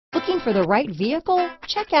Looking for the right vehicle?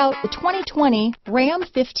 Check out the 2020 Ram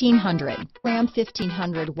 1500. Ram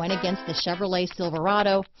 1500 went against the Chevrolet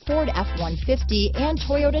Silverado, Ford F-150, and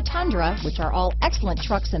Toyota Tundra, which are all excellent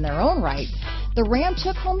trucks in their own right. The Ram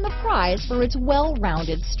took home the prize for its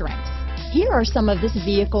well-rounded strengths. Here are some of this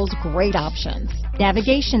vehicle's great options: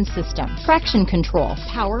 navigation system, traction control,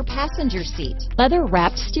 power passenger seat,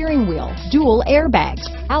 leather-wrapped steering wheel, dual airbags,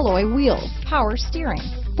 alloy wheels, power steering,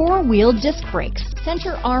 four-wheel disc brakes,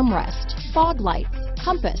 center armrest, fog lights,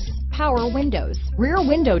 compass, power windows, rear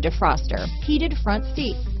window defroster, heated front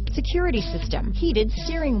seats, security system, heated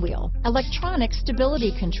steering wheel, electronic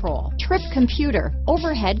stability control, trip computer,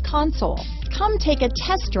 overhead console. Come take a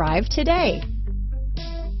test drive today.